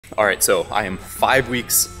All right, so I am 5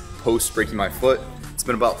 weeks post breaking my foot. It's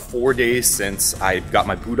been about 4 days since I got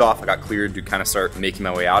my boot off. I got cleared to kind of start making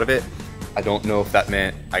my way out of it. I don't know if that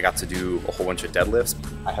meant I got to do a whole bunch of deadlifts.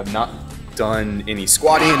 I have not done any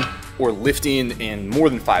squatting or lifting in more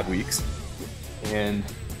than 5 weeks. And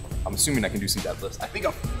I'm assuming I can do some deadlifts. I think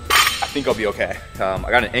I'll be okay.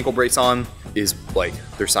 I got an ankle brace on. Is like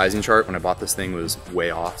their sizing chart when I bought this thing was way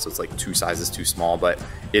off, so it's like 2 sizes too small, but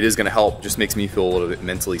it is gonna help. Just makes me feel a little bit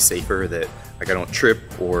mentally safer that like I don't trip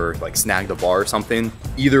or like snag the bar or something.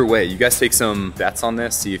 Either way, you guys take some bets on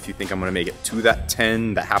this, see if you think I'm gonna make it to that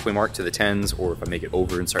 10, that halfway mark to the 10s, or if I make it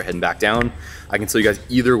over and start heading back down. I can tell you guys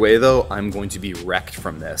either way though, I'm going to be wrecked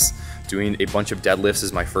from this. Doing a bunch of deadlifts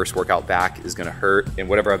as my first workout back is gonna hurt, and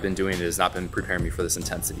whatever I've been doing has not been preparing me for this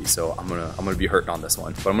intensity, so I'm gonna be hurting on this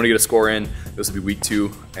one. But I'm gonna get a score in. This will be week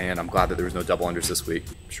 2, and I'm glad that there was no double unders this week.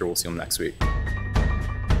 I'm sure we'll see them next week.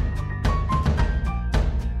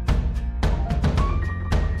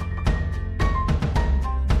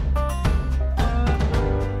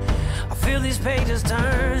 I feel these pages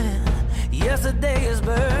turning. Yesterday is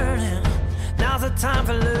burning. Now's the time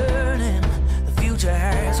for learning. The future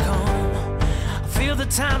has come. I feel the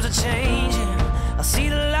times are changing. I see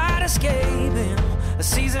the light escaping. A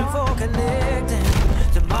season for connecting.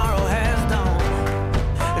 Tomorrow has dawned.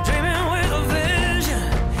 Dreaming with a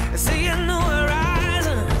vision. Seeing new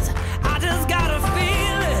horizons. I just gotta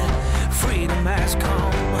feel it. Freedom has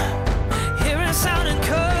come. Hearing sound and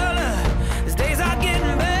color. These days are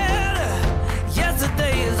getting better.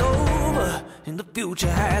 Yesterday is over. And the future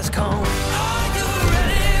has come. Are you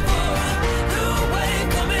ready for a new wave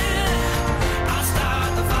coming? I'll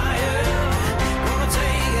start the fire. Gonna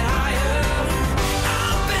take it higher.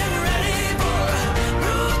 I've been ready for a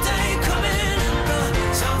new day coming. The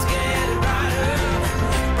sun's getting brighter.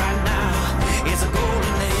 Right now, it's a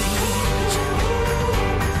golden age.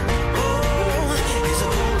 Oh, it's a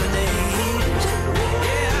golden age.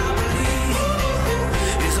 Yeah, I believe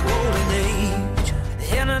it's a golden age. The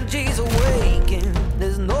energy's awakened.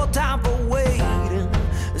 There's no time for waiting.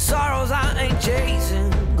 The sorrows I ain't chasing,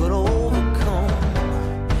 gonna overcome.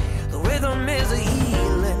 The rhythm is a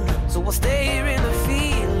healing, so I'll stay here in the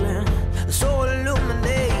feeling. So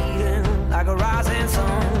illuminating like a rising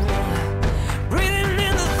sun. Breathing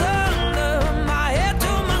in the thunder, my head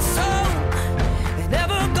to my soul. It's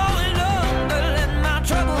never going under, let my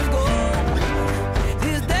troubles go.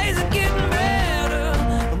 These days are getting better,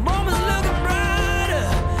 the moment's looking brighter.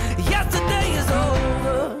 Yesterday is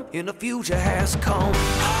over, and the future has come.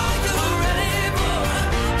 Are you ready for a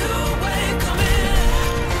new wave coming?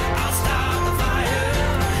 I'll start the fire,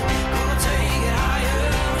 gonna take it higher.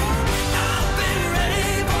 I've been ready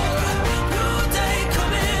for a new day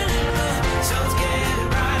coming. The sun's getting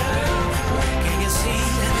brighter. Can you see?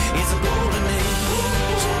 It's a golden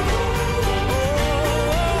age.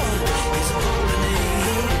 Oh, it's a golden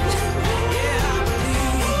age. Yeah, I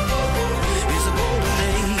believe it's a golden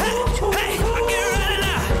age. Hey, I get ready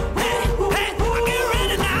now. Hey, I get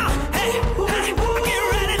ready now. Hey, I get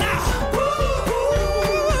ready now.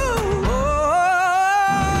 Oh,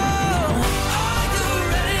 are you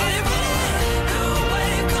ready for a new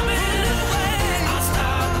wave coming? I'll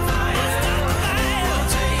start the fire. Gonna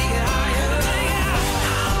take it higher.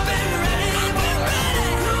 I've been ready.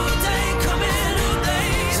 New day coming.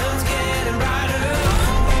 Sun's getting brighter.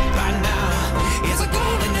 Right now, it's a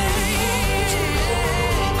golden age.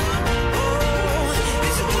 Oh,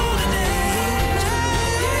 it's a golden age.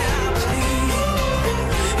 Yeah, I believe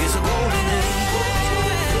it's a golden age.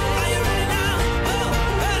 Are you ready now? Oh,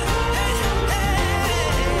 hey.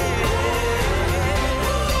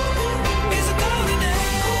 It's a golden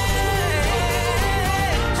age.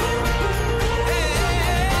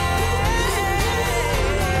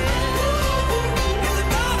 It's a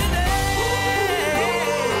golden age.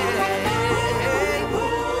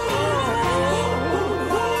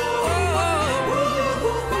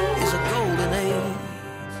 It's a golden age.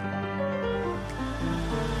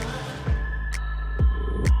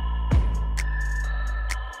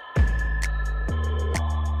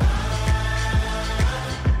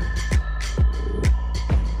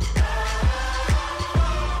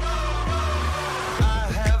 I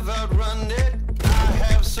have outrun it, I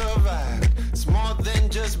have survived. It's more than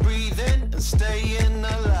just breathing and staying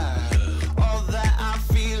alive. All that I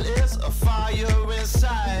feel is a fire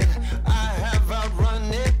inside. I have outrun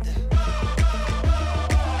it.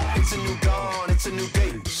 It's a new dawn, it's a new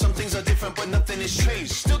day. Some things are different, but nothing has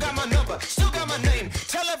changed. Still got my number, still got my name.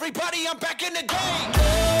 Tell everybody I'm back in the game.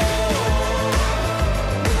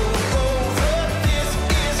 This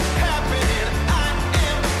is happening. I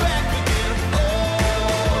am back again. Oh,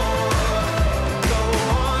 go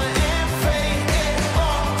on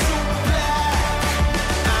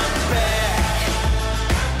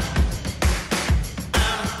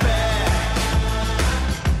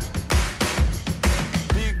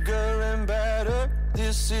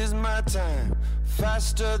my time,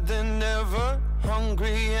 faster than ever,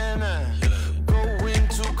 hungry and I'm going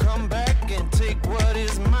to come back and take what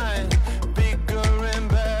is mine, bigger and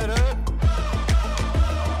better.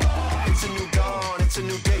 It's a new dawn, it's a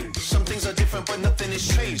new day. Some things are different, but nothing has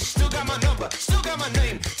changed. Still got my number, still got my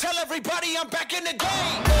name. Tell everybody I'm back in the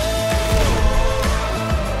game.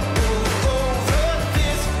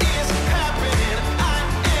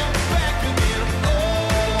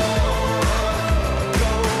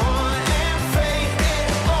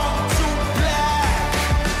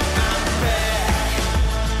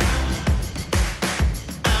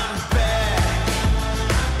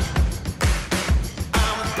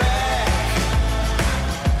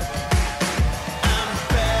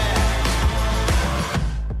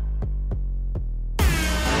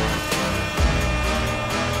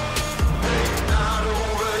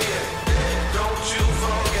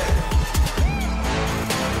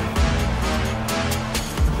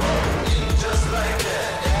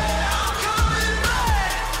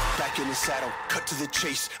 Saddle, cut to the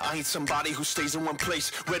chase. I ain't somebody who stays in one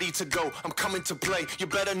place. Ready to go, I'm coming to play. You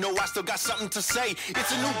better know I still got something to say.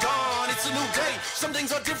 It's a new dawn, it's a new day. Some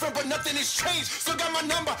things are different, but nothing has changed. Still got my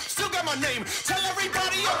number, still got my name. Tell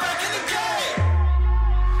everybody I'm back in the game.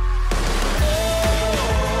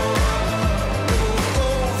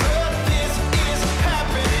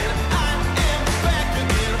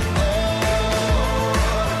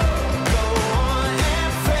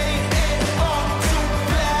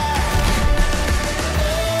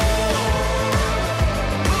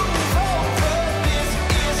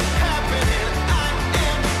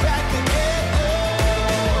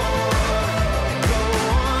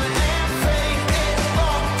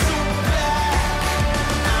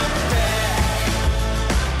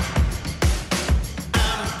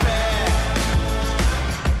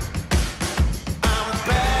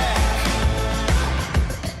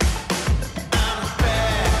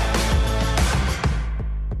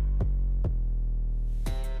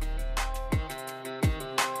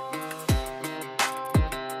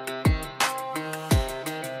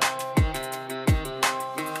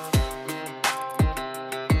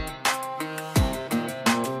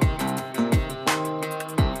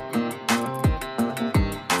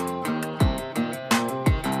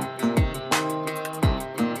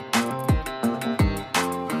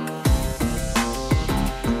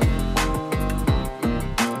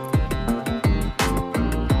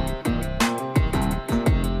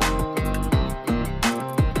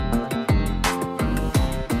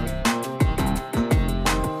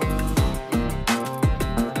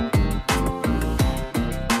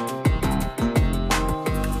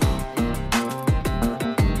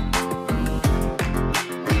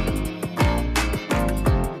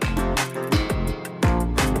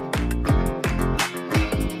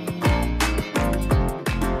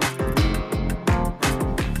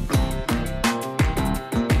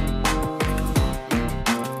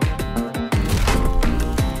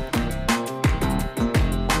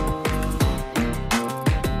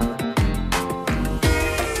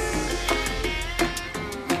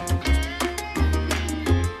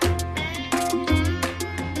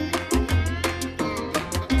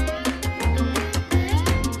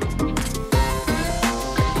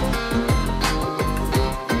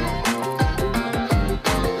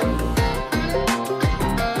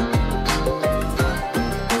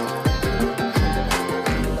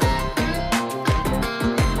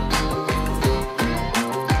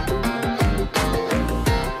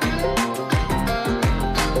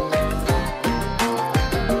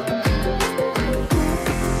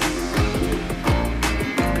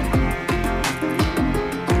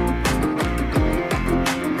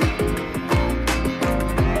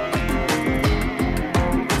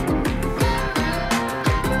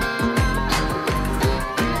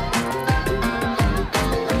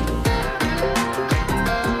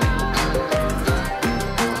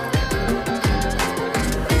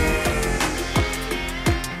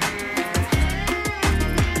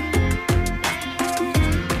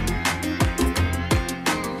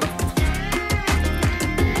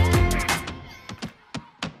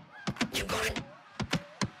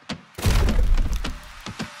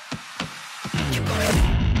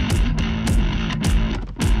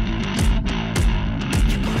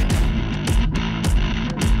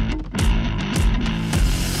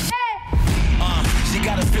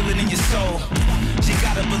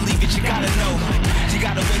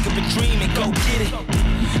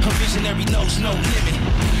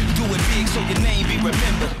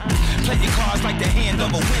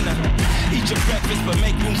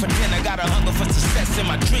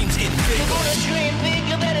 Dream big,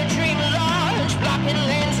 you better dream large. Blocking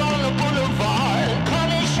lanes on the boulevard.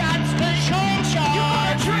 Calling shots.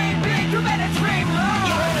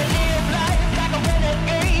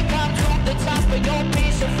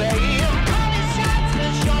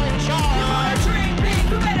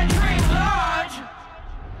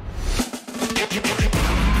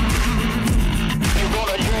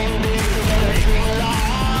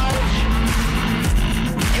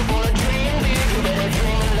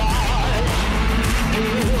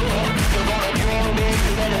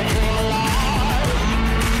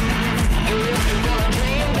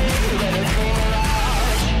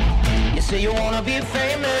 wanna be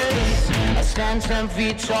famous, I stand 10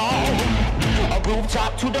 feet tall, a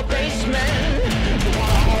rooftop to the basement. You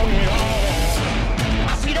wanna own it all.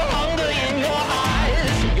 I see the hunger in your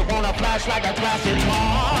eyes. You wanna flash like a classic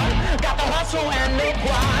car. Got the hustle and the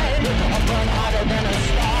pride. I burn hotter than a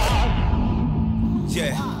star.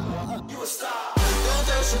 Yeah. You a star. Don't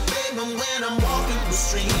touch your baby when I'm walking the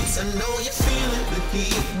streets. I know you're feeling the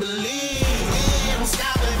heat. Believe me, I'm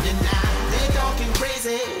stopping tonight. They talking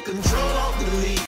crazy.